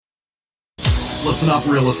Listen up,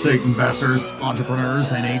 real estate investors,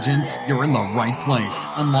 entrepreneurs, and agents. You're in the right place.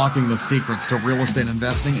 Unlocking the secrets to real estate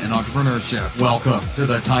investing and entrepreneurship. Welcome to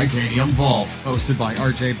the Titanium Vault, hosted by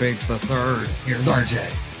RJ Bates III. Here's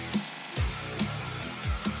RJ.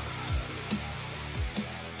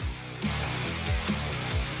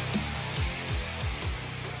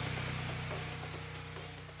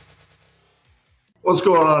 What's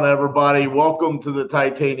going on, everybody? Welcome to the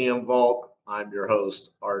Titanium Vault. I'm your host,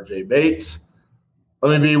 RJ Bates.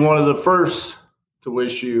 Let me be one of the first to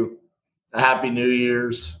wish you a happy New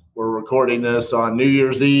Year's. We're recording this on New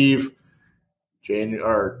Year's Eve,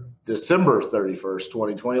 December 31st,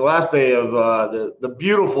 2020, last day of the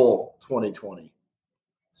beautiful 2020.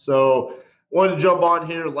 So wanted to jump on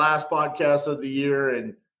here, last podcast of the year,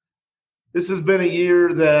 and this has been a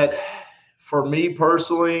year that for me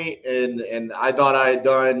personally, and I thought I had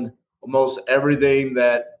done almost everything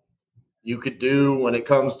that you could do when it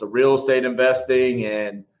comes to real estate investing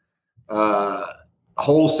and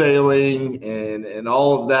wholesaling and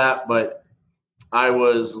all of that. But I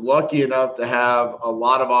was lucky enough to have a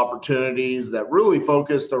lot of opportunities that really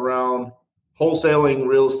focused around wholesaling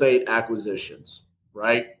real estate acquisitions,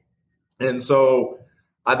 right? And so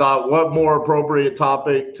I thought, what more appropriate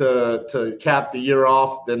topic to cap the year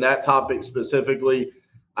off than that topic specifically.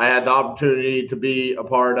 I had the opportunity to be a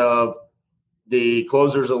part of the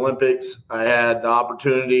Closers Olympics. I had the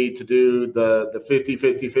opportunity to do the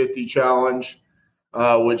 50-50-50 challenge,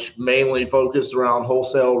 which mainly focused around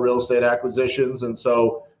wholesale real estate acquisitions. And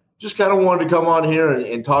so just kind of wanted to come on here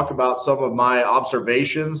and talk about some of my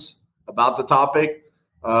observations about the topic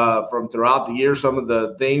from throughout the year, some of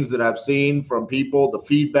the things that I've seen from people, the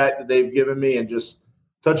feedback that they've given me, and just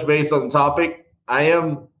touch base on the topic. I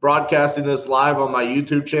am broadcasting this live on my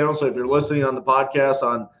YouTube channel. So if you're listening on the podcast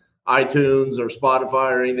on iTunes or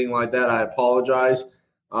Spotify or anything like that, I apologize.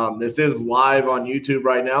 This is live on YouTube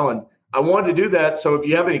right now, and I wanted to do that. So if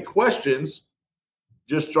you have any questions,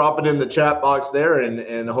 just drop it in the chat box there,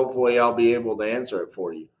 and hopefully I'll be able to answer it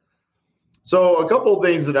for you. So a couple of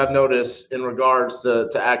things that I've noticed in regards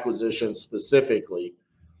to acquisitions specifically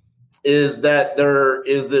is that there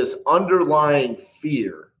is this underlying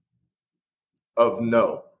fear of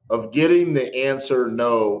no, of getting the answer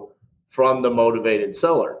no from the motivated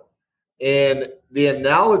seller. And the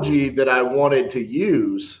analogy that I wanted to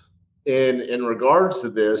use in regards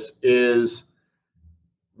to this is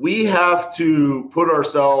we have to put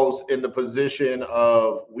ourselves in the position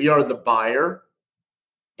of we are the buyer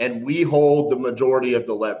and we hold the majority of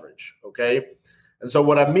the leverage, okay? And so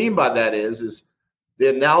what I mean by that is the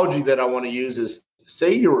analogy that I want to use is,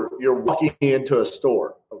 say you're walking into a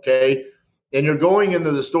store, okay? And you're going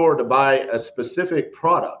into the store to buy a specific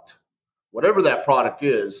product, whatever that product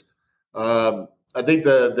is. I think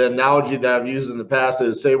the analogy that I've used in the past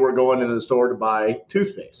is, say we're going into the store to buy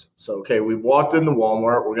toothpaste. So, okay, we've walked into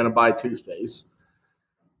Walmart, we're going to buy toothpaste.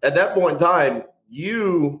 At that point in time,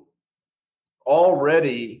 you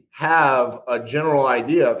already have a general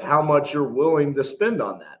idea of how much you're willing to spend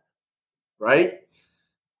on that, right?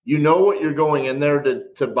 You know what you're going in there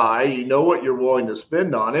to buy. You know what you're willing to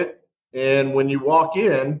spend on it. And when you walk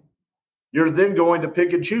in, you're then going to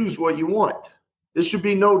pick and choose what you want. This should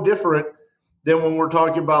be no different than when we're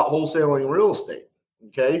talking about wholesaling real estate,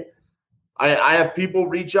 okay? I have people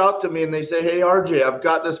reach out to me and they say, hey, RJ, I've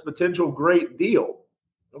got this potential great deal,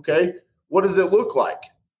 okay? What does it look like?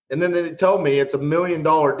 And then they tell me it's $1 million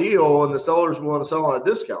deal and the seller's willing to sell on a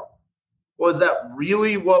discount. Well, is that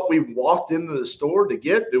really what we walked into the store to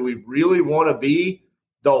get? Do we really want to be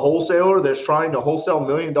the wholesaler that's trying to wholesale $1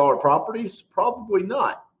 million properties? Probably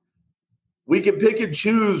not. We can pick and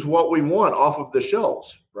choose what we want off of the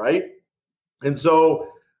shelves, right? And so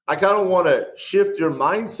I kind of want to shift your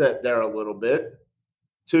mindset there a little bit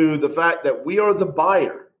to the fact that we are the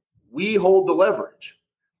buyer. We hold the leverage.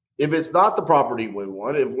 If it's not the property we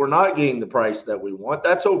want, if we're not getting the price that we want,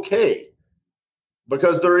 that's okay.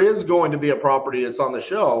 Because there is going to be a property that's on the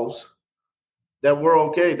shelves that we're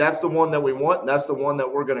okay. That's the one that we want, and that's the one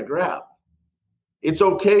that we're going to grab. It's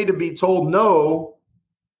okay to be told no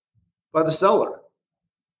by the seller.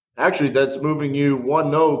 Actually, that's moving you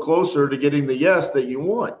one no closer to getting the yes that you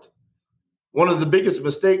want. One of the biggest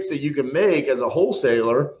mistakes that you can make as a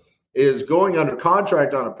wholesaler is going under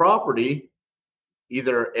contract on a property,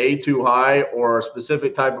 either A, too high, or a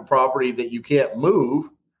specific type of property that you can't move,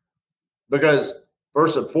 because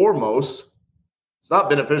first and foremost, it's not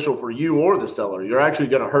beneficial for you or the seller. You're actually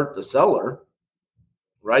going to hurt the seller,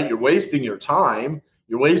 right? You're wasting your time.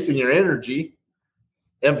 You're wasting your energy.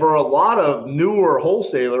 And for a lot of newer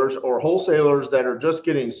wholesalers or wholesalers that are just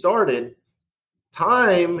getting started,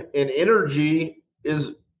 time and energy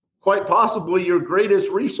is quite possibly your greatest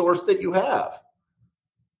resource that you have.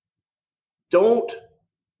 Don't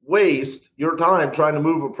waste your time trying to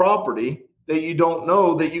move a property that you don't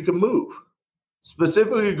know that you can move.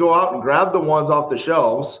 Specifically, go out and grab the ones off the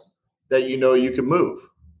shelves that you know you can move.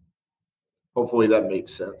 Hopefully that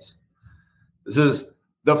makes sense. This is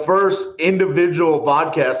the first individual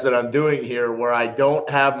podcast that I'm doing here where I don't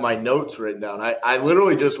have my notes written down. I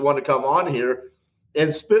literally just want to come on here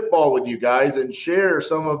and spitball with you guys and share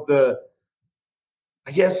some of the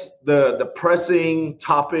pressing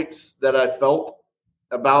topics that I felt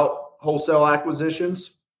about wholesale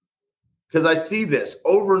acquisitions, because I see this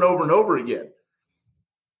over and over and over again.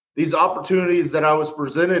 These opportunities that I was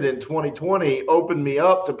presented in 2020 opened me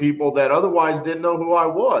up to people that otherwise didn't know who I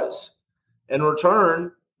was. In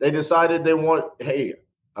return, they decided hey,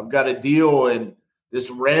 I've got a deal in this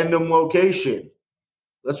random location.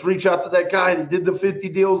 Let's reach out to that guy that did the 50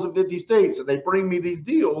 deals in 50 states. And they bring me these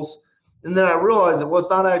deals. And then I realize that, well, it's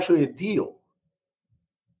not actually a deal.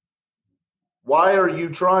 Why are you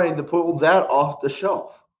trying to pull that off the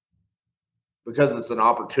shelf? Because it's an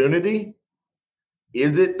opportunity?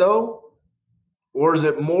 Is it though? Or is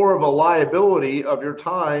it more of a liability of your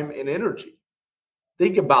time and energy?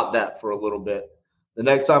 Think about that for a little bit the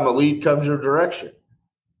next time a lead comes your direction.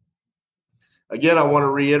 Again, I want to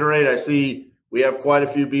reiterate, I see we have quite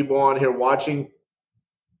a few people on here watching.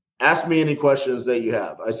 Ask me any questions that you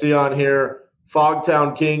have. I see on here,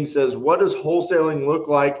 Fogtown King says, what does wholesaling look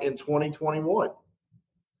like in 2021?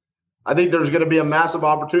 I think there's going to be a massive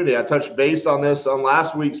opportunity. I touched base on this on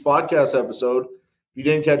last week's podcast episode. If you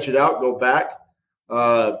didn't catch it out, go back.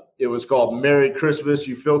 It was called Merry Christmas,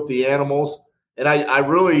 You Filthy Animals. And I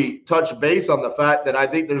really touched base on the fact that I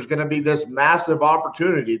think there's going to be this massive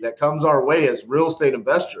opportunity that comes our way as real estate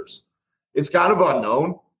investors. It's kind of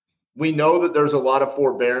unknown. We know that there's a lot of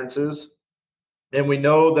forbearances, and we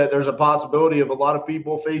know that there's a possibility of a lot of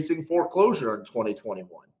people facing foreclosure in 2021.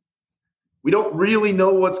 We don't really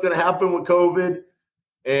know what's going to happen with COVID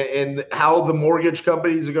and how the mortgage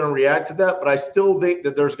companies are going to react to that, but I still think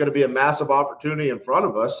that there's going to be a massive opportunity in front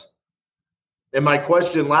of us. And my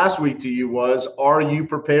question last week to you was, are you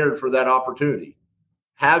prepared for that opportunity?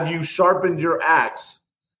 Have you sharpened your axe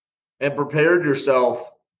and prepared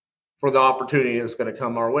yourself for the opportunity that's going to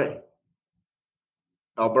come our way?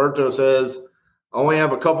 Alberto says, I only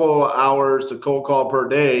have a couple of hours to cold call per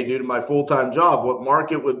day due to my full-time job. What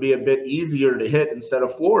market would be a bit easier to hit instead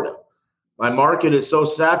of Florida? My market is so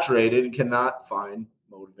saturated and cannot find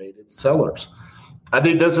motivated sellers. I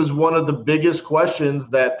think this is one of the biggest questions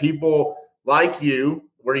that people like you,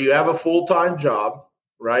 where you have a full-time job,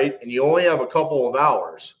 right, and you only have a couple of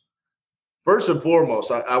hours. First and foremost,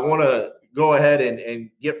 I want to go ahead and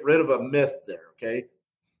get rid of a myth there, okay?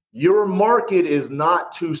 Your market is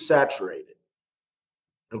not too saturated,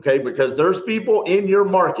 okay, because there's people in your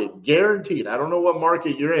market, guaranteed. I don't know what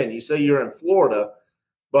market you're in. You say you're in Florida,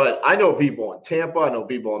 but I know people in Tampa. I know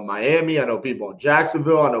people in Miami. I know people in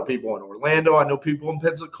Jacksonville. I know people in Orlando. I know people in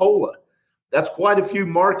Pensacola. That's quite a few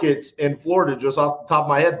markets in Florida, just off the top of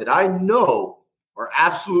my head, that I know are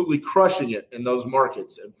absolutely crushing it in those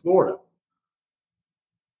markets in Florida.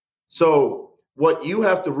 So what you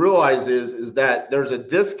have to realize is that there's a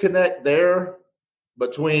disconnect there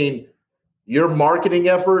between your marketing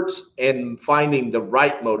efforts and finding the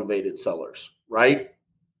right motivated sellers, right?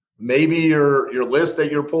 Maybe your list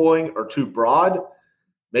that you're pulling are too broad.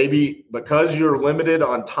 Maybe because you're limited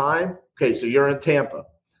on time. Okay, so you're in Tampa.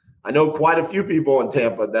 I know quite a few people in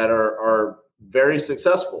Tampa that are very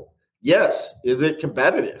successful. Yes. Is it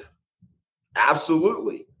competitive?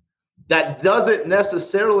 Absolutely. That doesn't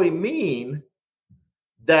necessarily mean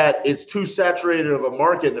that it's too saturated of a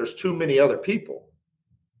market and there's too many other people.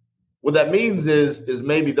 What that means is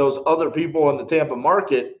maybe those other people in the Tampa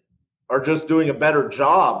market are just doing a better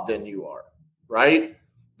job than you are, right?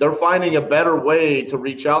 They're finding a better way to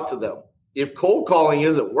reach out to them. If cold calling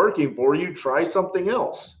isn't working for you, try something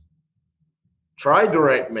else. Try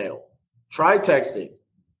direct mail, try texting,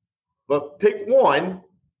 but pick one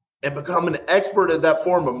and become an expert at that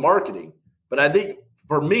form of marketing. But I think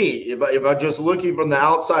for me, if I'm just looking from the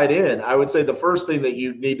outside in, I would say the first thing that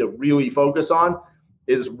you need to really focus on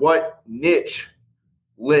is what niche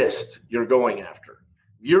list you're going after.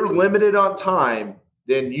 If you're limited on time,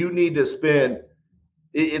 then you need to spend,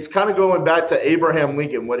 it's kind of going back to Abraham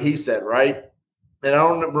Lincoln, what he said, right? And I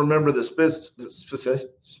don't remember the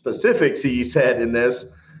specifics he said in this,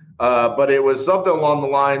 but it was something along the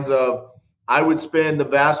lines of, I would spend the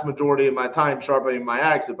vast majority of my time sharpening my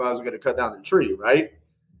axe if I was going to cut down the tree, right?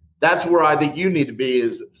 That's where I think you need to be,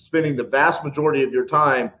 is spending the vast majority of your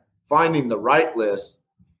time finding the right list,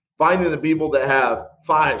 finding the people that have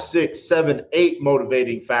 5, 6, 7, 8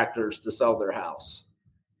 motivating factors to sell their house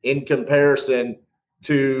in comparison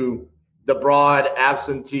to the broad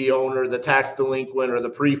absentee owner, the tax delinquent, or the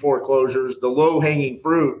pre-foreclosures, the low-hanging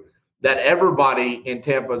fruit that everybody in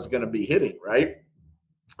Tampa is going to be hitting, right?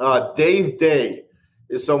 Dave Day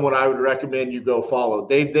is someone I would recommend you go follow.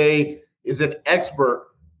 Dave Day is an expert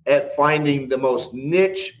at finding the most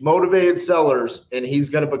niche motivated sellers, and he's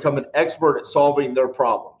going to become an expert at solving their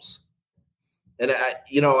problems. And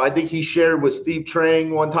I think he shared with Steve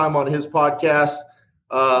Trang one time on his podcast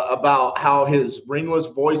about how his ringless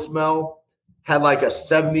voicemail had like a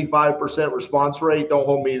 75% response rate. Don't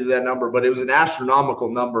hold me to that number, but it was an astronomical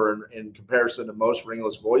number in comparison to most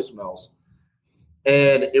ringless voicemails.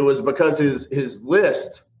 And it was because his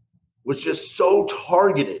list was just so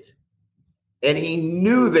targeted, and he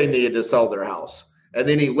knew they needed to sell their house. And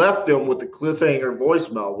then he left them with the cliffhanger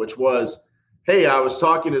voicemail, which was, hey, I was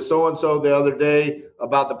talking to so-and-so the other day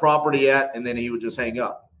about the property at, and then he would just hang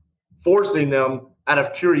up, forcing them out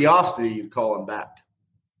of curiosity to call him back.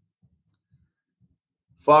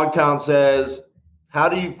 Fogtown says, how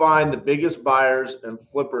do you find the biggest buyers and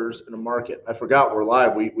flippers in the market? I forgot we're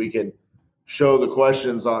live. We can show the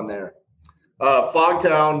questions on there.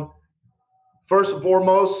 Fogtown, first and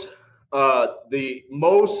foremost, the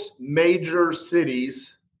most major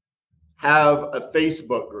cities have a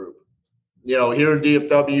Facebook group. Here in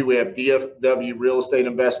DFW, we have DFW Real Estate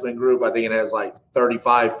Investment Group. I think it has like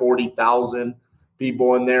 35, 40,000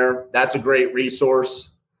 people in there. That's a great resource.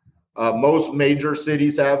 Most major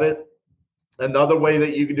cities have it. Another way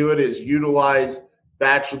that you can do it is utilize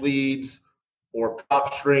Batch Leads or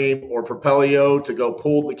PropStream or Propelio to go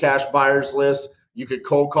pull the cash buyers list. You could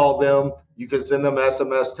cold call them. You could send them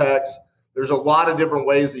SMS text. There's a lot of different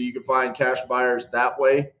ways that you can find cash buyers that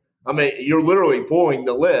way. I mean, you're literally pulling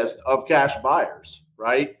the list of cash buyers,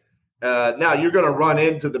 right? Now, you're going to run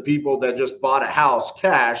into the people that just bought a house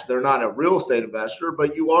cash. They're not a real estate investor,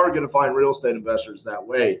 but you are going to find real estate investors that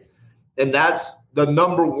way. And that's the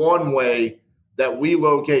number one way that we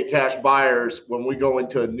locate cash buyers when we go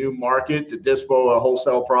into a new market to dispo a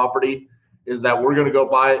wholesale property, is that we're going to go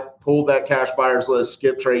buy it, pull that cash buyers list,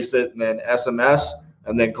 skip trace it, and then SMS,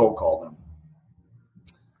 and then cold call them.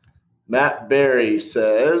 Matt Berry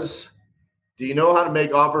says, do you know how to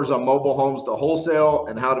make offers on mobile homes to wholesale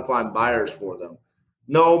and how to find buyers for them?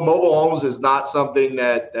 No, mobile homes is not something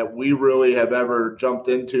that we really have ever jumped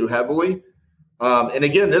into heavily. And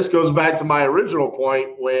again, this goes back to my original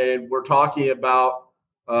point when we're talking about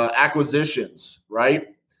acquisitions, right?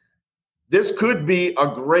 This could be a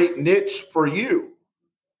great niche for you.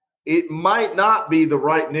 It might not be the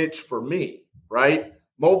right niche for me, right?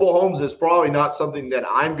 Mobile homes is probably not something that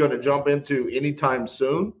I'm going to jump into anytime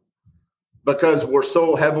soon because we're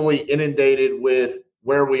so heavily inundated with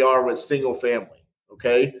where we are with single family,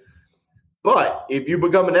 okay? But if you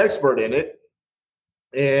become an expert in it,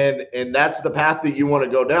 and that's the path that you want to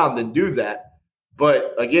go down, then do that.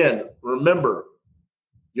 But again, remember,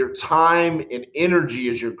 your time and energy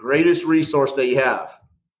is your greatest resource that you have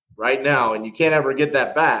right now, and you can't ever get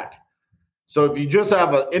that back. So if you just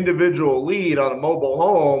have an individual lead on a mobile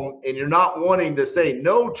home and you're not wanting to say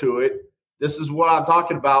no to it, this is what I'm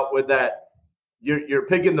talking about with that. You're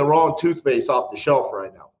picking the wrong toothpaste off the shelf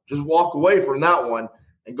right now. Just walk away from that one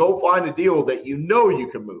and go find a deal that you know you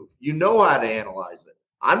can move. You know how to analyze it.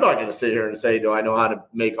 I'm not going to sit here and say, do I know how to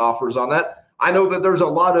make offers on that? I know that there's a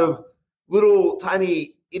lot of little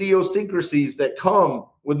tiny idiosyncrasies that come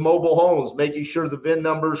with mobile homes, making sure the VIN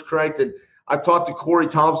number is correct. And I've talked to Corey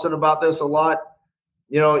Thompson about this a lot.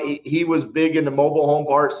 He was big in the mobile home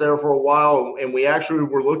parts there for a while, and we actually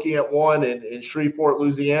were looking at one in Shreveport,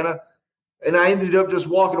 Louisiana. And I ended up just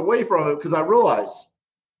walking away from it because I realized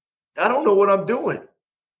I don't know what I'm doing.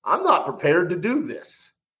 I'm not prepared to do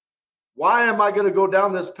this. Why am I going to go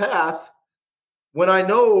down this path when I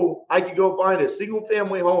know I could go find a single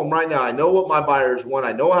family home right now? I know what my buyers want.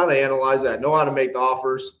 I know how to analyze it. I know how to make the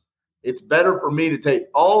offers. It's better for me to take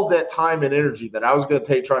all that time and energy that I was going to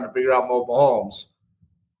take trying to figure out mobile homes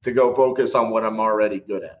to go focus on what I'm already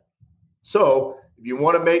good at. So if you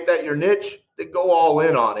want to make that your niche, then go all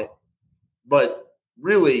in on it. But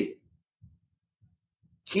really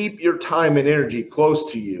keep your time and energy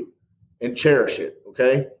close to you and cherish it,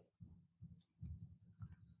 okay?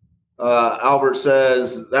 Albert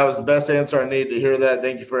says, that was the best answer. I needed to hear that.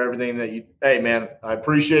 Thank you for everything that you, hey man, I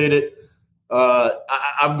appreciate it.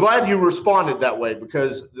 I'm glad you responded that way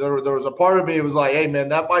because there was a part of me that was like, hey man,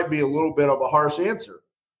 that might be a little bit of a harsh answer.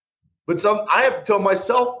 But I have to tell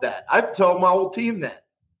myself that. I have to tell my whole team that.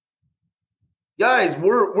 Guys,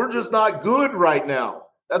 we're just not good right now.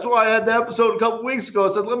 That's why I had the episode a couple weeks ago.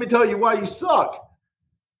 I said, let me tell you why you suck.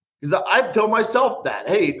 Because I tell myself that,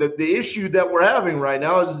 hey, the issue that we're having right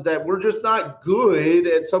now is that we're just not good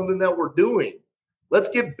at something that we're doing. Let's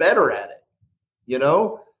get better at it. You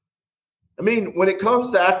know, I mean, when it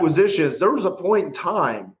comes to acquisitions, there was a point in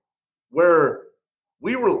time where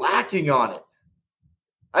we were lacking on it.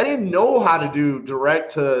 I didn't know how to do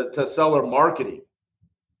direct to seller marketing.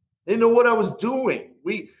 I didn't know what I was doing.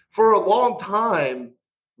 For a long time,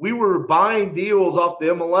 we were buying deals off the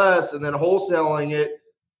MLS and then wholesaling it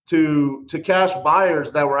to cash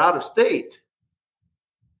buyers that were out of state.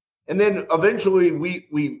 And then eventually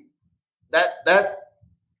that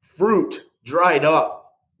fruit dried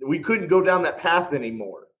up. We couldn't go down that path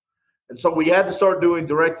anymore. And so we had to start doing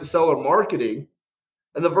direct to seller marketing.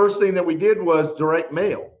 And the first thing that we did was direct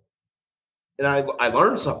mail. And I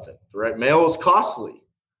learned something. Direct mail is costly.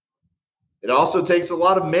 It also takes a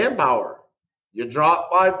lot of manpower. You drop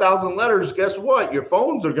 5,000 letters, guess what? Your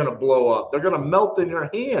phones are going to blow up. They're going to melt in your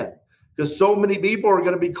hand because so many people are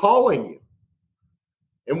going to be calling you.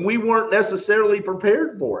 And we weren't necessarily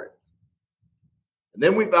prepared for it. And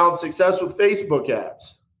then we found success with Facebook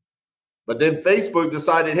ads. But then Facebook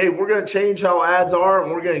decided, hey, we're going to change how ads are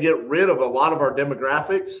and we're going to get rid of a lot of our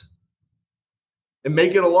demographics and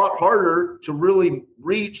make it a lot harder to really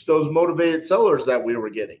reach those motivated sellers that we were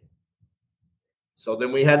getting. So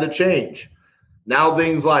then we had to change. Now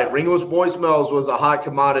things like ringless voicemails was a hot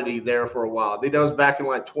commodity there for a while. I think that was back in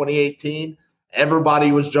like 2018.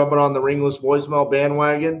 Everybody was jumping on the ringless voicemail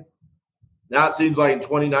bandwagon. Now it seems like in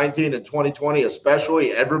 2019 and 2020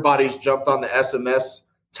 especially, everybody's jumped on the SMS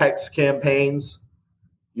text campaigns.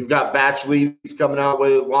 You've got batch leads coming out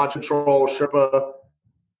with Launch Control, Sherpa,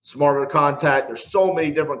 Smarter Contact. There's so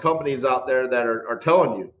many different companies out there that are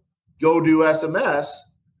telling you, go do SMS.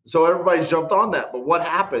 So everybody's jumped on that. But what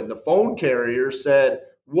happened? The phone carrier said,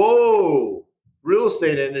 whoa, real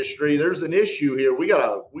estate industry, there's an issue here. We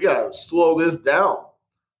gotta slow this down.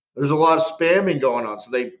 There's a lot of spamming going on. So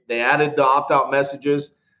they added the opt-out messages.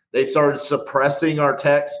 They started suppressing our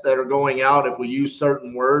texts that are going out if we use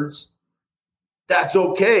certain words. That's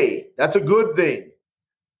okay. That's a good thing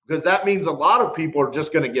because that means a lot of people are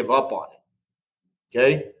just going to give up on it.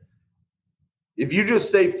 Okay? If you just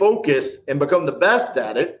stay focused and become the best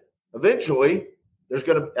at it, eventually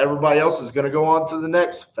everybody else is going to go on to the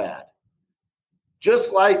next fad.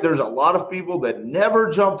 Just like there's a lot of people that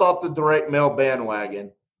never jumped off the direct mail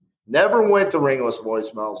bandwagon, never went to ringless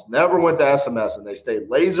voicemails, never went to SMS, and they stayed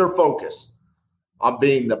laser focused on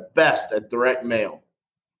being the best at direct mail.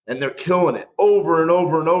 And they're killing it over and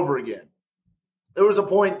over and over again. There was a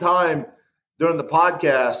point in time during the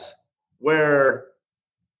podcast where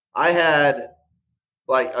I had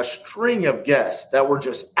like a string of guests that were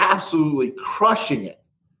just absolutely crushing it.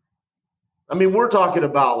 I mean, we're talking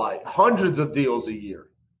about like hundreds of deals a year.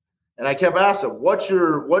 And I kept asking, what's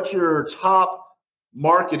your top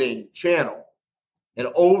marketing channel? And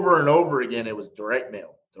over again, it was direct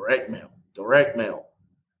mail, direct mail, direct mail.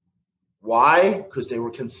 Why? Because they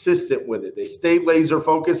were consistent with it. They stayed laser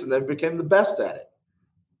focused and then became the best at it.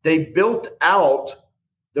 They built out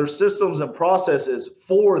their systems and processes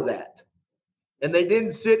for that. And they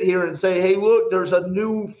didn't sit here and say, hey, look, there's a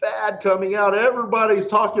new fad coming out. Everybody's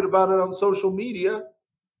talking about it on social media.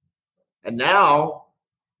 And now,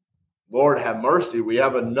 Lord have mercy, we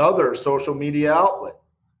have another social media outlet,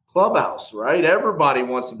 Clubhouse, right? Everybody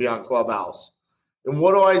wants to be on Clubhouse. And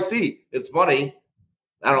what do I see? It's funny.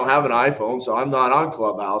 I don't have an iPhone, so I'm not on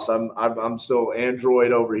Clubhouse. I'm still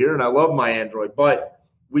Android over here, and I love my Android. But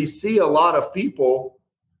we see a lot of people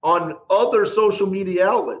on other social media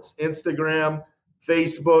outlets, Instagram,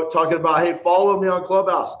 Facebook, talking about, hey, follow me on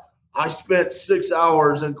Clubhouse. I spent 6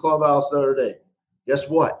 hours in Clubhouse the other day. Guess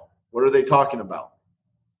what? What are they talking about?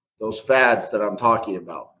 Those fads that I'm talking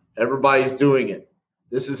about. Everybody's doing it.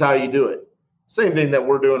 This is how you do it. Same thing that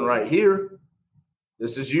we're doing right here.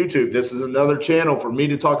 This is YouTube. This is another channel for me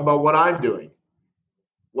to talk about what I'm doing.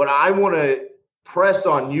 What I want to press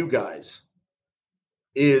on you guys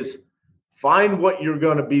is find what you're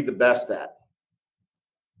going to be the best at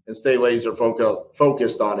and stay laser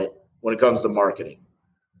focused on it when it comes to marketing.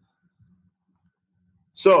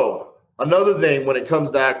 So another thing when it comes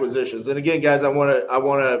to acquisitions, and again, guys, I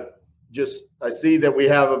see that we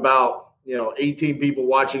have about 18 people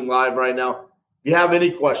watching live right now. If you have any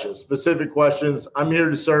questions, specific questions, I'm here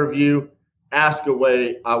to serve you. Ask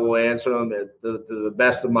away. I will answer them to the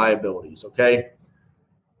best of my abilities, okay?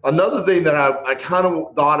 Another thing that I kind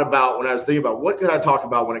of thought about when I was thinking about what could I talk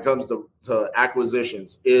about when it comes to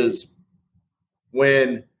acquisitions is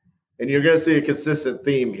and you're going to see a consistent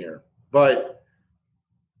theme here, but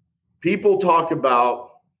people talk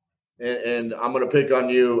about, and I'm going to pick on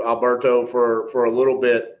you, Alberto, for a little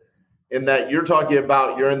bit. in that you're talking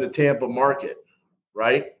about you're in the Tampa market,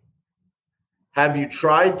 right? Have you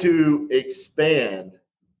tried to expand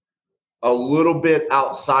a little bit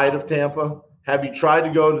outside of Tampa? Have you tried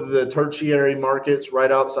to go to the tertiary markets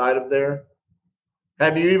right outside of there?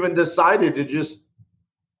 Have you even decided to just,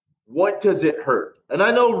 what does it hurt? And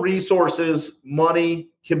I know resources, money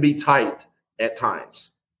can be tight at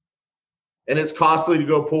times. And it's costly to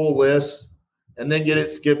go pull lists and then get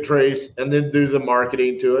it skip trace and then do the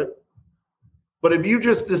marketing to it. But if you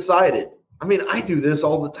just decided, I mean, I do this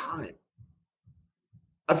all the time.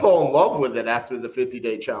 I fell in love with it after the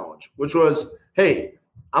 50-day challenge, which was, hey,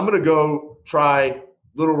 I'm going to go try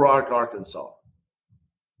Little Rock, Arkansas.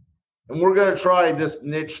 And we're going to try this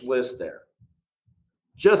niche list there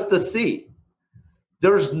just to see.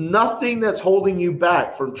 There's nothing that's holding you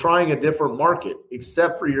back from trying a different market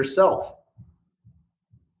except for yourself.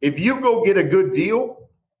 If you go get a good deal,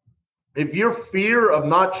 if your fear of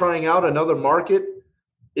not trying out another market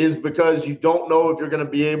is because you don't know if you're going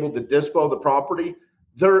to be able to dispo the property,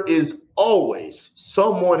 there is always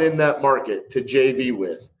someone in that market to JV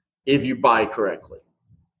with if you buy correctly.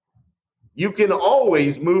 You can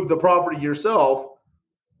always move the property yourself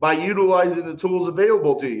by utilizing the tools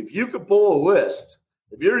available to you. If you could pull a list,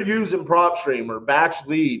 if you're using PropStream or Batch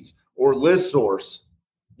Leads or ListSource,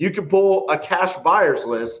 you can pull a cash buyers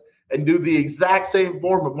list and do the exact same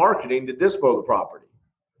form of marketing to dispo the property.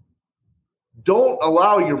 Don't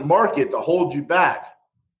allow your market to hold you back.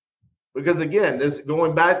 Because again, this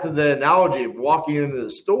going back to the analogy of walking into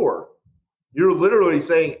the store, you're literally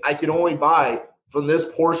saying, I can only buy from this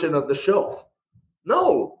portion of the shelf.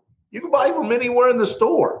 No, you can buy from anywhere in the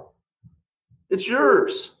store. It's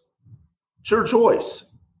yours. It's your choice.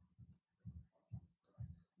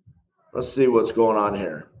 Let's see what's going on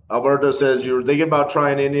here. Alberto says you were thinking about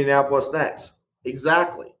trying Indianapolis next.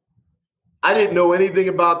 Exactly. I didn't know anything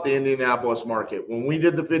about the Indianapolis market. When we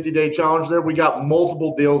did the 50-day challenge there, we got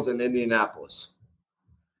multiple deals in Indianapolis.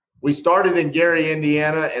 We started in Gary,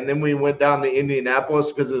 Indiana, and then we went down to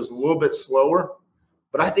Indianapolis because it was a little bit slower.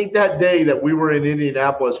 But I think that day that we were in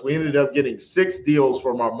Indianapolis, we ended up getting 6 deals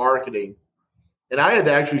from our marketing. And I had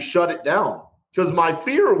to actually shut it down because my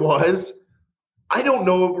fear was, I don't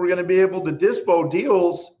know if we're going to be able to dispo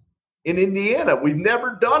deals in Indiana. We've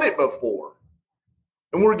never done it before.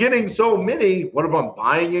 And we're getting so many. What if I'm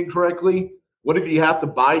buying incorrectly? What if you have to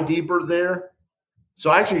buy deeper there? So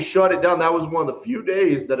I actually shut it down. That was one of the few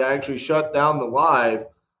days that I actually shut down the live,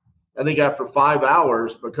 I think after 5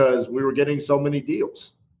 hours, because we were getting so many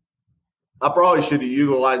deals. I probably should have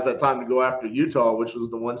utilized that time to go after Utah, which was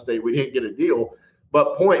the one state we didn't get a deal.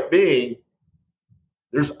 But point being,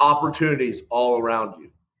 there's opportunities all around you.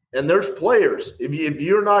 And there's players. If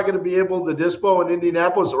you're not going to be able to dispo in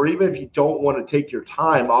Indianapolis, or even if you don't want to take your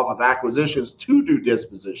time off of acquisitions to do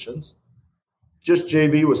dispositions, just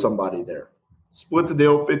JV with somebody there. Split the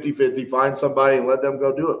deal 50-50, find somebody and let them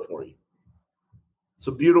go do it for you. It's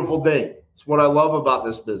a beautiful thing. It's what I love about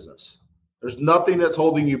this business. There's nothing that's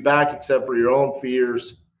holding you back except for your own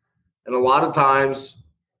fears. And a lot of times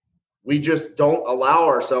we just don't allow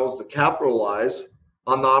ourselves to capitalize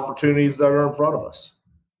on the opportunities that are in front of us.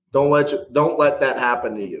 Don't let that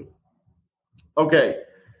happen to you. Okay,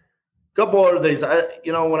 a couple other things.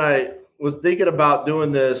 When I was thinking about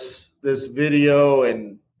doing this video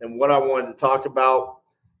and what I wanted to talk about,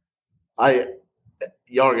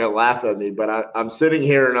 y'all are gonna laugh at me, but I'm sitting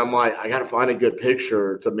here and I'm like, I gotta find a good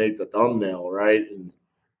picture to make the thumbnail, right? And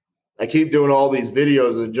I keep doing all these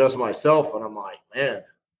videos and just myself, and I'm like, man,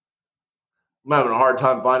 I'm having a hard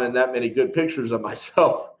time finding that many good pictures of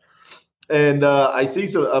myself. And I see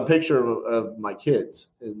a picture of my kids.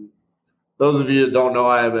 And those of you that don't know,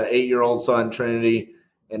 I have an 8-year-old son, Trinity,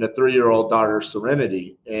 and a 3-year-old daughter,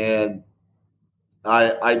 Serenity. And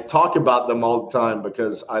I talk about them all the time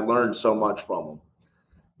because I learned so much from them.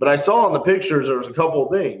 But I saw in the pictures, there was a couple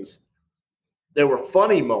of things. There were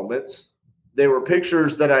funny moments. They were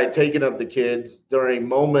pictures that I had taken of the kids during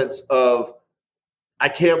moments of, I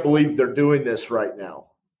can't believe they're doing this right now.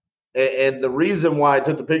 And the reason why I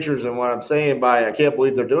took the pictures and what I'm saying by I can't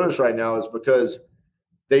believe they're doing this right now is because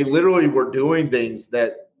they literally were doing things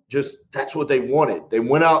that that's what they wanted. They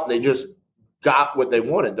went out and they just got what they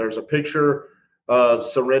wanted. There's a picture of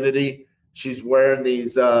Serenity. She's wearing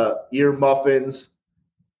these ear muffins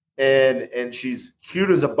and she's cute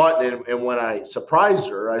as a button. And when I surprised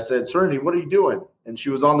her, I said, Serenity, what are you doing? And she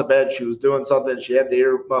was on the bed. She was doing something. She had the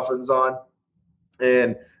ear muffins on.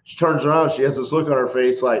 And she turns around. She has this look on her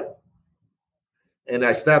face like, and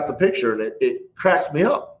I snapped the picture, and it cracks me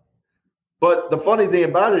up. But the funny thing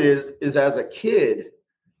about it is as a kid,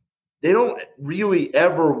 they don't really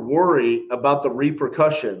ever worry about the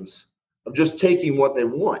repercussions of just taking what they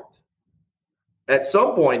want. At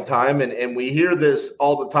some point in time, and we hear this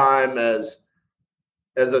all the time as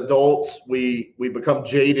adults, we become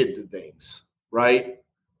jaded to things, right?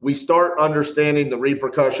 We start understanding the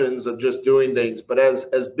repercussions of just doing things. But as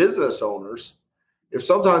business owners, if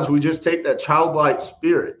sometimes we just take that childlike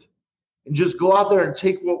spirit and just go out there and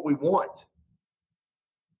take what we want.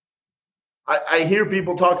 I hear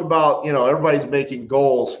people talk about, everybody's making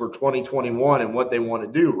goals for 2021 and what they want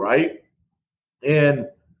to do, right? And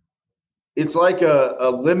it's like a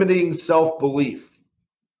limiting self-belief.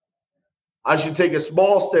 I should take a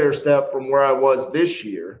small stair step from where I was this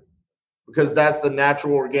year because that's the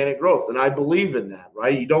natural organic growth. And I believe in that,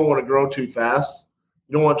 right? You don't want to grow too fast.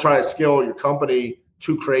 You don't want to try to scale your company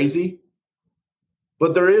too crazy.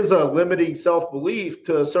 But there is a limiting self-belief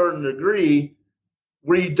to a certain degree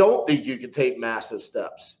where you don't think you can take massive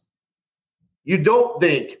steps. You don't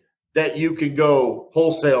think that you can go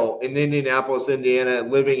wholesale in Indianapolis, Indiana,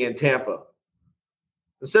 living in Tampa.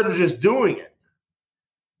 Instead of just doing it.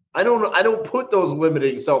 I don't put those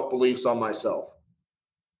limiting self-beliefs on myself.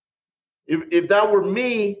 If that were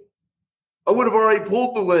me, I would have already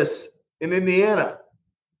pulled the list in Indiana.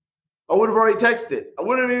 I would have already texted. I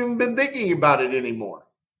wouldn't have even been thinking about it anymore.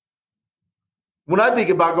 When I think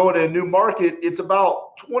about going to a new market, it's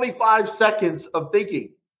about 25 seconds of thinking.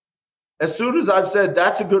 As soon as I've said,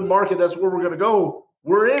 that's a good market, that's where we're going to go,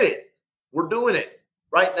 we're in it. We're doing it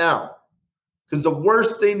right now. Because the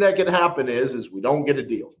worst thing that can happen is we don't get a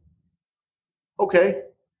deal. Okay.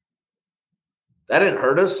 That didn't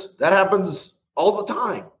hurt us. That happens all the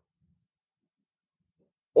time.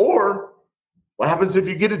 Or what happens if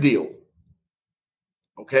you get a deal?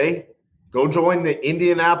 Okay. Go join the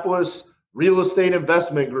Indianapolis Real Estate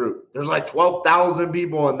Investment Group. There's like 12,000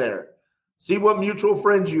 people in there. See what mutual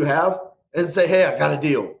friends you have and say, hey, I got a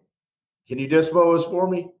deal. Can you dispo this for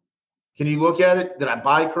me? Can you look at it? Did I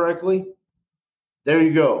buy correctly? There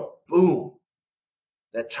you go. Boom.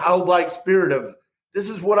 That childlike spirit of this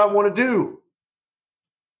is what I want to do.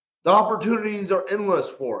 The opportunities are endless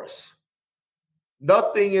for us.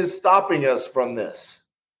 Nothing is stopping us from this.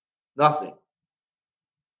 Nothing.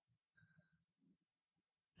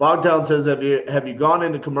 Fogtown says, have you gone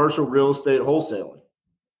into commercial real estate wholesaling?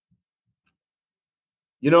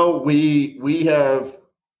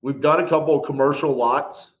 We've done a couple of commercial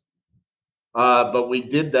lots, but we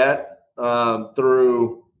did that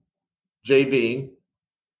through JVing.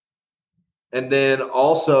 And then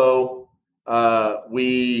also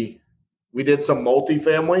we did some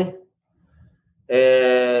multifamily,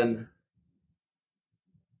 and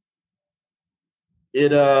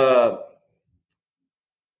it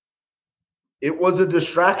was a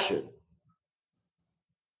distraction.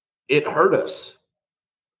 It hurt us.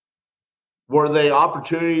 Were they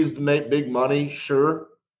opportunities to make big money? Sure.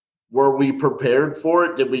 Were we prepared for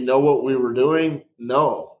it? Did we know what we were doing?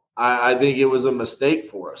 No. I think it was a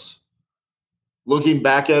mistake for us. Looking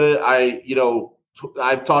back at it,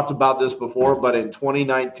 I've talked about this before, but in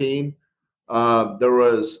 2019, there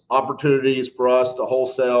was opportunities for us to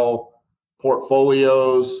wholesale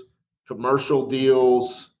portfolios, commercial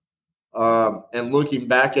deals, and looking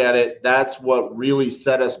back at it, that's what really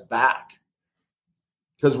set us back.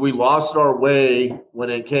 Because we lost our way when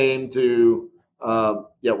it came to,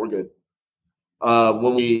 we're good.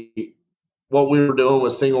 What we were doing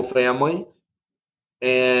was single family,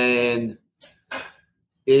 and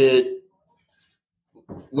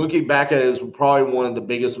looking back at it, is probably one of the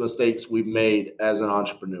biggest mistakes we've made as an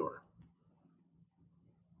entrepreneur.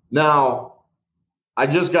 Now, I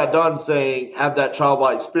just got done saying have that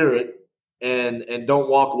childlike spirit and don't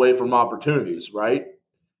walk away from opportunities, right?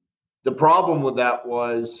 The problem with that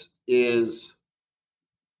is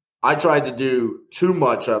I tried to do too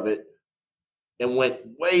much of it and went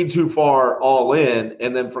way too far all in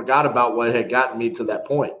and then forgot about what had gotten me to that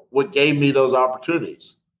point, what gave me those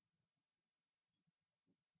opportunities.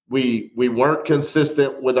 We weren't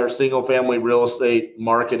consistent with our single family real estate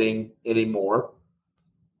marketing anymore.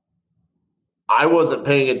 I wasn't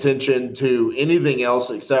paying attention to anything else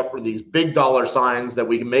except for these big dollar signs that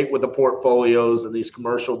we can make with the portfolios and these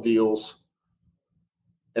commercial deals.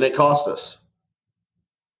 And it cost us.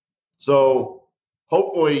 So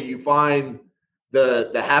hopefully you find the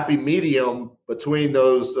happy medium between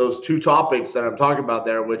those two topics that I'm talking about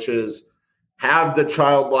there, which is have the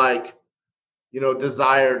childlike,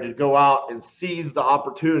 desire to go out and seize the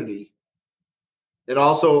opportunity, and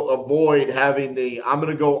also avoid having I'm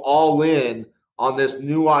going to go all in on this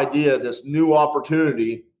new idea, this new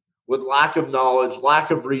opportunity with lack of knowledge, lack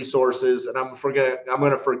of resources, and I'm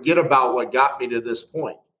going to forget about what got me to this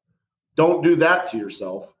point. Don't do that to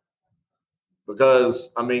yourself.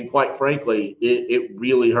 because, I mean, quite frankly, it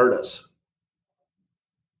really hurt us.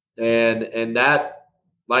 And that,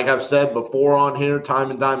 like I've said before on here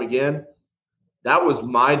time and time again, that was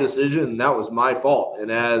my decision and that was my fault.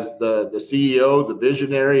 And as the CEO, the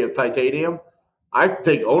visionary of Titanium, I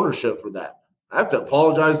take ownership for that. I have to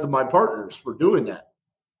apologize to my partners for doing that.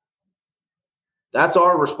 That's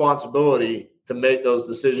our responsibility to make those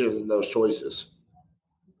decisions and those choices.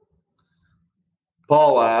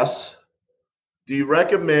 Paul asks, do you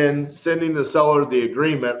recommend sending the seller the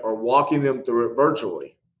agreement or walking them through it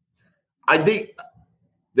virtually? I think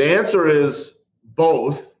the answer is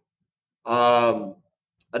both. I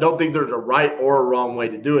don't think there's a right or a wrong way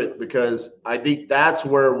to do it, because I think that's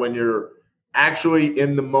where, when you're actually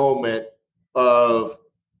in the moment of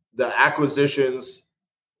the acquisitions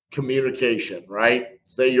communication, right?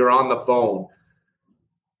 Say you're on the phone,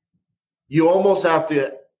 you almost have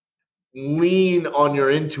to lean on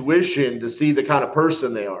your intuition to see the kind of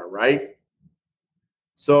person they are, right?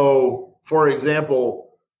 So, for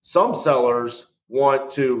example, some sellers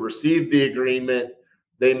want to receive the agreement.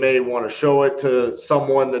 They may want to show it to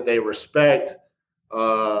someone that they respect,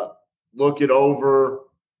 look it over,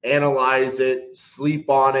 analyze it, sleep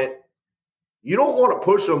on it. You don't want to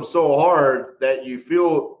push them so hard that you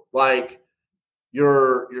feel like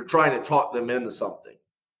you're trying to talk them into something,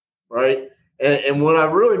 right? And what I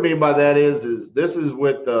really mean by that is this is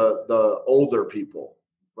with the older people,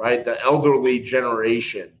 right? The elderly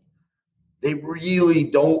generation. They really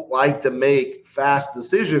don't like to make fast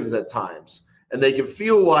decisions at times. And they can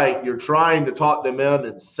feel like you're trying to talk them in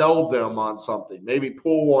and sell them on something, maybe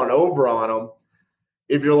pull one over on them.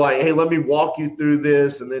 If you're like, hey, let me walk you through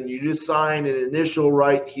this, and then you just sign an initial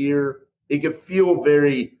right here, it can feel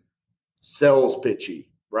very sales pitchy,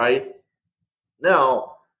 right?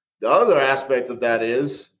 Now, the other aspect of that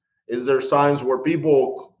is there's times where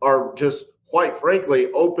people are just, quite frankly,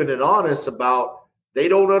 open and honest about they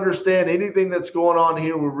don't understand anything that's going on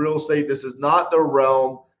here with real estate. This is not their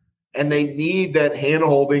realm. And they need that hand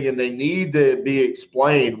holding, and they need to be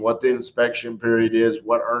explained what the inspection period is,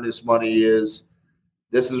 what earnest money is.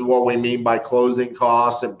 This is what we mean by closing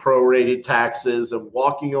costs and prorated taxes, and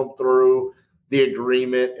walking them through the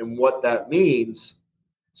agreement and what that means.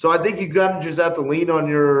 So I think you got to just have to lean on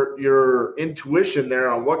your intuition there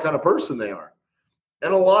on what kind of person they are.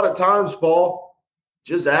 And a lot of times, Paul,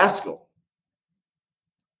 just ask them,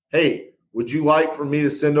 hey, would you like for me to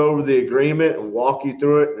send over the agreement and walk you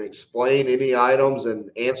through it and explain any items and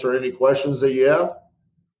answer any questions that you have?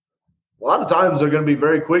 A lot of times they're going to be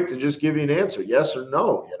very quick to just give you an answer, yes or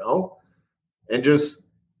no, and just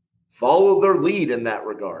follow their lead in that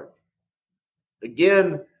regard.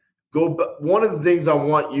 Again, one of the things I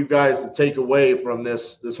want you guys to take away from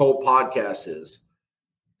this whole podcast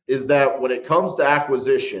is that when it comes to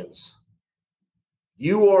acquisitions,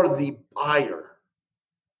 you are the buyer.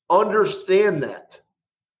 Understand that.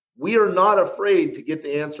 We are not afraid to get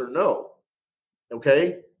the answer no,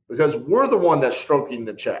 okay? Because we're the one that's stroking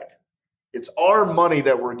the check. It's our money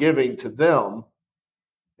that we're giving to them.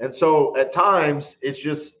 And so at times, it's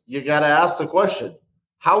just, you got to ask the question,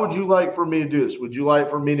 how would you like for me to do this? Would you like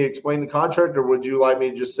for me to explain the contract, or would you like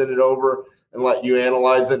me to just send it over and let you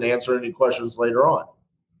analyze it and answer any questions later on?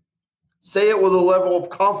 Say it with a level of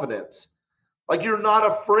confidence. Like you're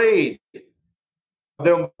not afraid of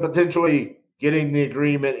them potentially getting the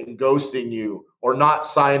agreement and ghosting you, or not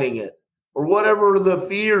signing it, or whatever the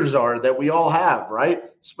fears are that we all have, right?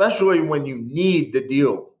 Especially when you need the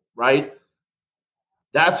deal, right?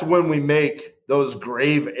 That's when we make those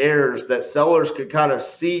grave errors that sellers can kind of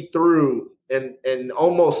see through and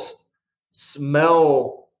almost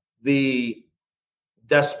smell the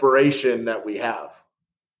desperation that we have.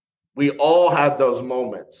 We all had those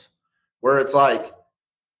moments where it's like,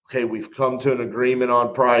 okay, we've come to an agreement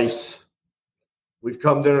on price. We've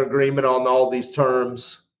come to an agreement on all these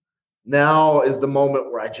terms. Now is the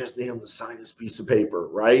moment where I just need him to sign this piece of paper,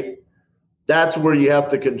 right? That's where you have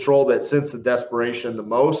to control that sense of desperation the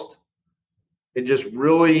most, and just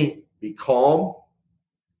really be calm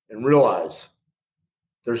and realize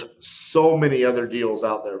there's so many other deals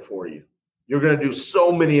out there for you. You're going to do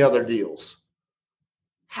so many other deals.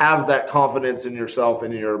 Have that confidence in yourself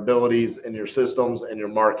and in your abilities and your systems and your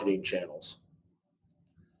marketing channels.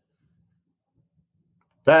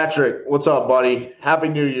 Patrick, what's up, buddy? Happy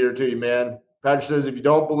New Year to you, man. Patrick says, if you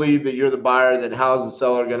don't believe that you're the buyer, then how is the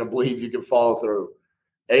seller going to believe you can follow through?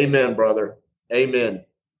 Amen, brother. Amen.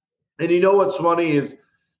 And you know what's funny is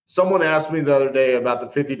someone asked me the other day about the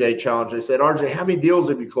 50-day challenge. They said, RJ, how many deals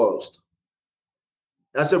have you closed?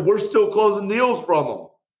 And I said, we're still closing deals from them.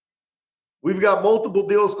 We've got multiple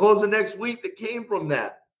deals closing next week that came from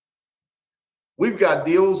that. We've got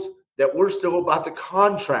deals that we're still about to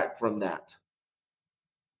contract from that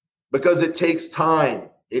because it takes time.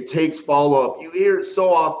 It takes follow-up. You hear it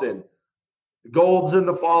so often. The gold's in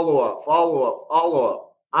the follow-up, follow-up,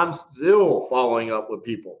 follow-up. I'm still following up with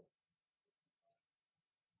people.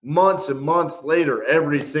 Months and months later,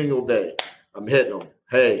 every single day, I'm hitting them.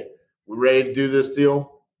 Hey, we ready to do this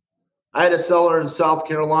deal? I had a seller in South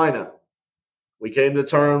Carolina. We came to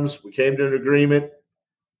terms. We came to an agreement.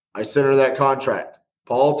 I sent her that contract.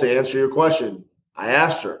 Paul, to answer your question, I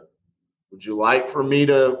asked her, would you like for me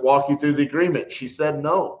to walk you through the agreement? She said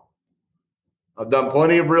no. I've done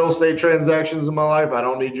plenty of real estate transactions in my life. I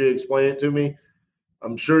don't need you to explain it to me.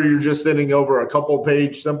 I'm sure you're just sending over a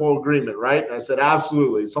couple-page simple agreement, right? And I said,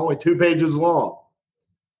 absolutely. It's only 2 pages long.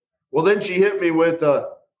 Well, then she hit me with,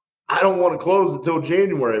 I don't want to close until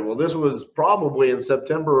January. Well, this was probably in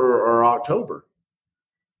September or October.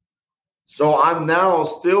 So I'm now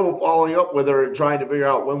still following up with her and trying to figure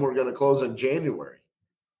out when we're going to close in January.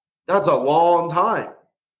 That's a long time.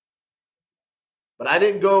 But I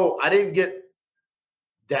didn't get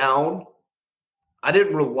down. I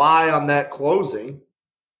didn't rely on that closing.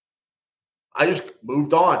 I just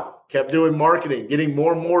moved on, kept doing marketing, getting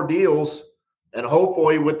more and more deals, and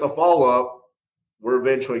hopefully with the follow-up, we're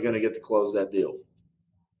eventually going to get to close that deal.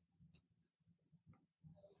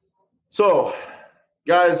 So,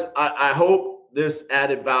 guys, I hope this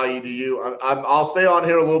added value to you. I'll stay on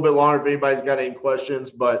here a little bit longer if anybody's got any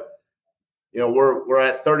questions, but we're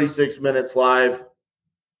at 36 minutes live.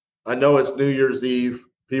 I know it's New Year's Eve.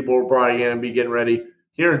 People are probably going to be getting ready.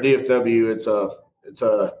 Here in DFW, it's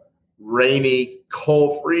a rainy,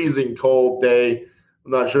 cold, freezing cold day.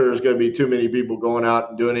 I'm not sure there's going to be too many people going out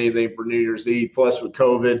and doing anything for New Year's Eve, plus with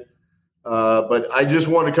COVID. But I just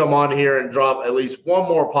want to come on here and drop at least one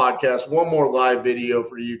more podcast, one more live video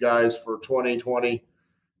for you guys for 2020.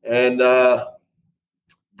 And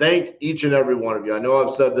thank each and every one of you. I know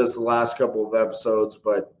I've said this the last couple of episodes,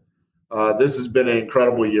 but this has been an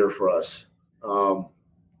incredible year for us.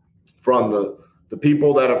 From the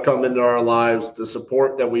people that have come into our lives, the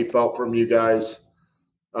support that we felt from you guys.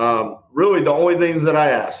 Really, the only things that I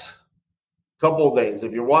ask, a couple of things.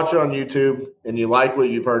 If you're watching on YouTube and you like what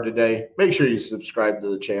you've heard today, make sure you subscribe to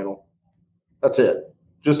the channel. That's it.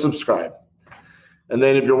 Just subscribe. And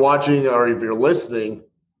then if you're watching or if you're listening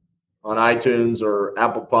on iTunes or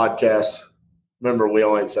Apple Podcasts, remember, we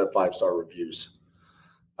only accept 5-star reviews.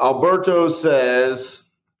 Alberto says,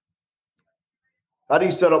 how do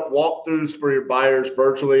you set up walkthroughs for your buyers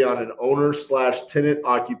virtually on an owner/tenant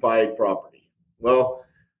occupied property? Well,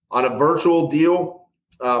 on a virtual deal,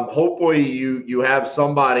 hopefully you have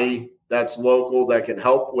somebody that's local that can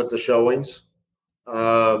help with the showings.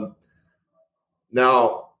 Now,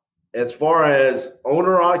 as far as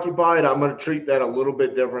owner occupied, I'm going to treat that a little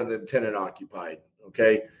bit different than tenant occupied.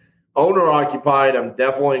 Okay. Owner occupied, I'm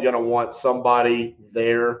definitely going to want somebody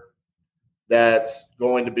there that's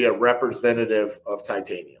going to be a representative of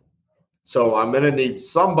Titanium. So I'm going to need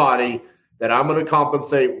somebody that I'm going to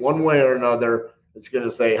compensate one way or another. That's going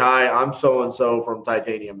to say, hi, I'm so-and-so from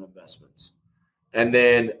Titanium Investments. And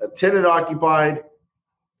then a tenant occupied,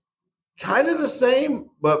 kind of the same,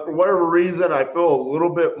 but for whatever reason, I feel a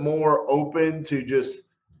little bit more open to just,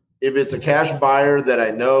 if it's a cash buyer that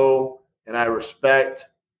I know and I respect,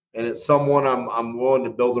 and it's someone I'm willing to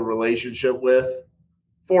build a relationship with.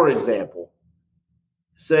 For example,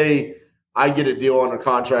 say I get a deal under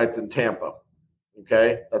contract in Tampa.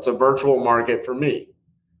 Okay, that's a virtual market for me.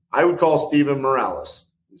 I would call Steven Morales.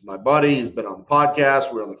 He's my buddy. He's been on the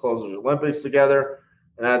podcast. We're on the Closers Olympics together.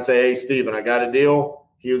 And I'd say, hey, Steven, I got a deal.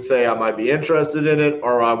 He would say, I might be interested in it,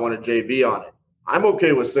 or I want a JV on it. I'm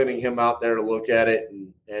okay with sending him out there to look at it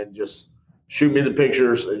and just shoot me the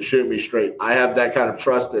pictures and shoot me straight. I have that kind of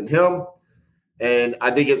trust in him. And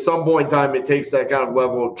I think at some point in time, it takes that kind of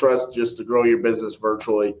level of trust just to grow your business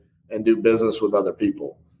virtually and do business with other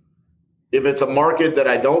people. If it's a market that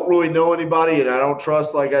I don't really know anybody and I don't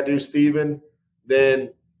trust like I do Steven,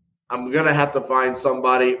 then I'm going to have to find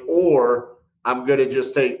somebody, or I'm going to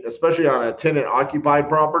just take, especially on a tenant occupied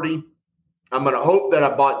property, I'm going to hope that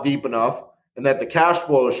I bought deep enough and that the cash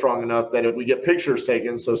flow is strong enough that if we get pictures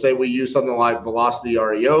taken, so say we use something like Velocity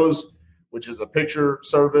REOs, which is a picture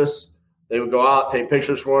service, they would go out, take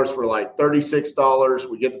pictures for us for like $36.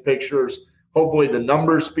 We get the pictures. Hopefully the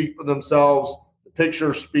numbers speak for themselves. The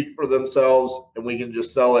pictures speak for themselves, and we can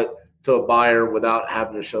just sell it to a buyer without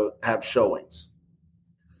having to have showings.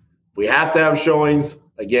 We have to have showings.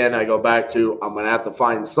 Again, I go back to, I'm going to have to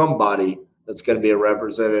find somebody that's going to be a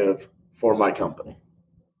representative for my company.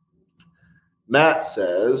 Matt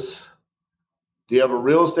says, do you have a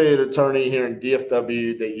real estate attorney here in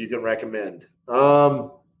DFW that you can recommend?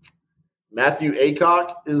 Matthew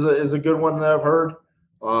Aycock is a good one that I've heard.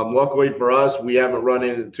 Luckily for us, we haven't run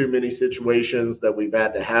into too many situations that we've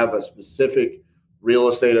had to have a specific real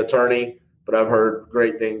estate attorney, but I've heard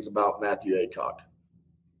great things about Matthew Aycock.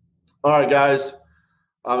 All right, guys.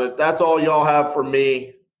 If that's all y'all have for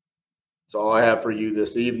me, that's all I have for you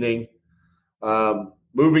this evening.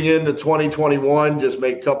 Moving into 2021, just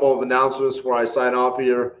make a couple of announcements before I sign off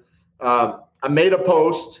here. I made a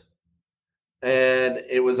post, and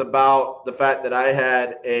it was about the fact that I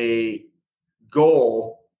had a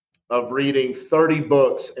goal of reading 30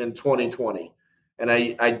 books in 2020. And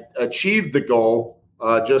I achieved the goal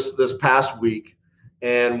just this past week.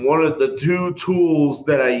 And one of the two tools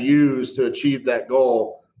that I used to achieve that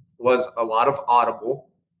goal was a lot of Audible.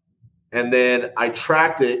 And then I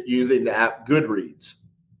tracked it using the app Goodreads.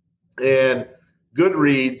 And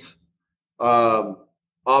Goodreads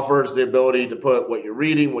offers the ability to put what you're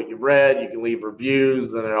reading, what you've read. You can leave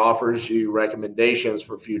reviews, and it offers you recommendations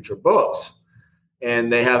for future books.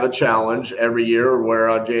 And they have a challenge every year where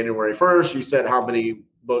on January 1st, you set how many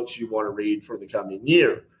books you want to read for the coming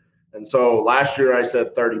year. And so last year I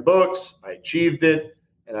said 30 books. I achieved it.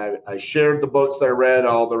 And I shared the books that I read,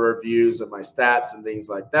 all the reviews and my stats and things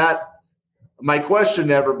like that. My question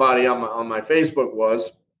to everybody on my Facebook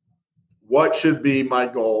was, what should be my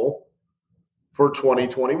goal for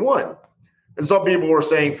 2021? And some people were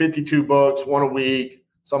saying 52 books, one a week.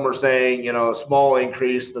 Some are saying, a small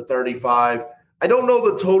increase to 35. I don't know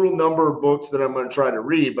the total number of books that I'm going to try to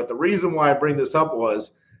read, but the reason why I bring this up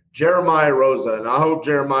was Jeremiah Rosa, and I hope,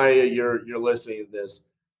 Jeremiah, you're listening to this,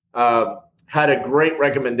 had a great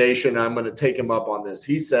recommendation. I'm going to take him up on this.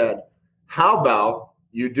 He said, how about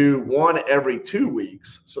you do one every 2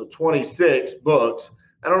 weeks, so 26 books.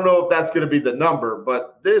 I don't know if that's going to be the number,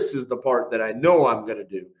 but this is the part that I know I'm going to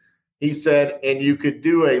do. He said, and you could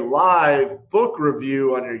do a live book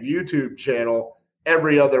review on your YouTube channel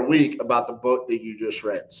every other week about the book that you just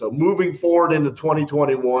read. So moving forward into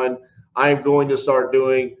 2021, I'm going to start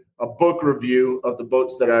doing a book review of the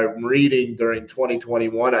books that I'm reading during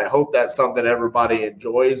 2021. I hope that's something everybody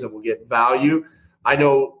enjoys and will get value. I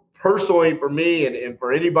know personally for me and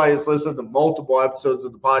for anybody that's listened to multiple episodes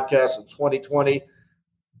of the podcast in 2020,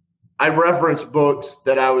 I reference books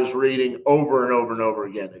that I was reading over and over and over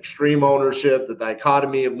again. Extreme Ownership, The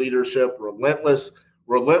Dichotomy of Leadership, Relentless.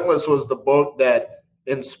 Relentless was the book that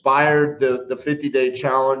inspired the 50-day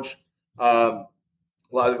challenge. The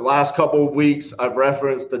last couple of weeks, I've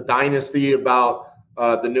referenced The Dynasty about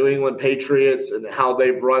the New England Patriots and how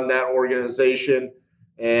they've run that organization.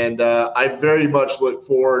 And I very much look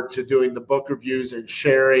forward to doing the book reviews and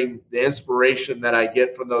sharing the inspiration that I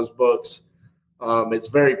get from those books. It's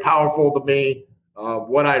very powerful to me.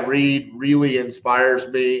 What I read really inspires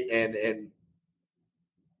me and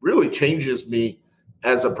really changes me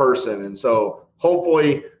as a person. And so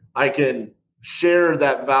hopefully I can share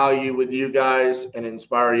that value with you guys and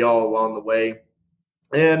inspire y'all along the way.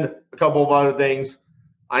 And a couple of other things.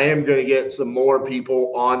 I am going to get some more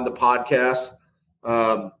people on the podcast.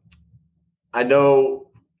 I know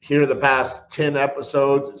here the past 10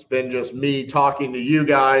 episodes, it's been just me talking to you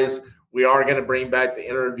guys. We are going to bring back the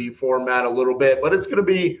interview format a little bit, but it's going to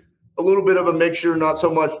be a little bit of a mixture, not so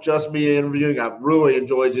much just me interviewing. I've really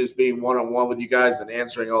enjoyed just being one-on-one with you guys and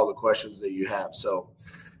answering all the questions that you have. So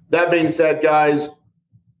that being said, guys,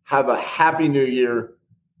 have a happy new year.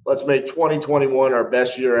 Let's make 2021 our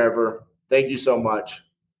best year ever. Thank you so much.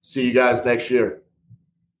 See you guys next year.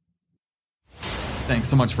 Thanks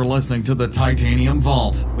so much for listening to the Titanium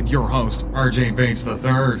Vault with your host, RJ Bates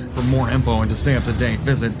III. For more info and to stay up to date,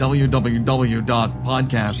 visit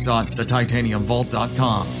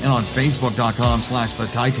www.podcast.thetitaniumvault.com and on facebook.com/The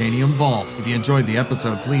Titanium Vault. If you enjoyed the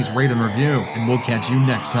episode, please rate and review, and we'll catch you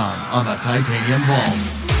next time on the Titanium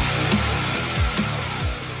Vault.